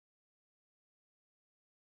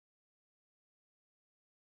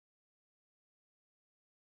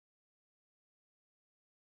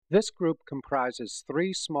This group comprises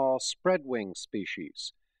three small Spreadwing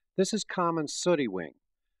species. This is common Sootywing.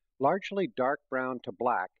 Largely dark brown to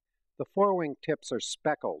black, the forewing tips are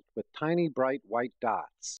speckled with tiny bright white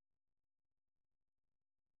dots.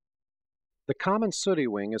 The common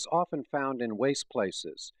Sootywing is often found in waste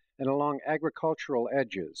places and along agricultural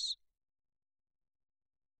edges.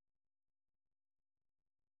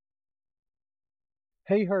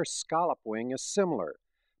 Hayhurst Scollopwing is similar,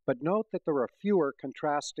 but note that there are fewer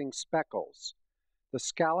contrasting speckles. The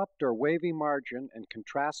scalloped or wavy margin and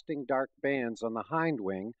contrasting dark bands on the hind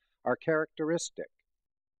wing are characteristic.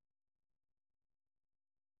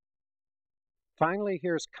 Finally,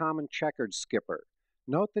 here's common Checkered-Skipper.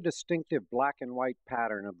 Note the distinctive black and white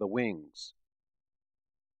pattern of the wings.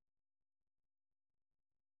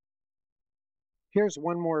 Here's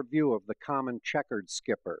one more view of the common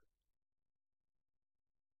Checkered-Skipper.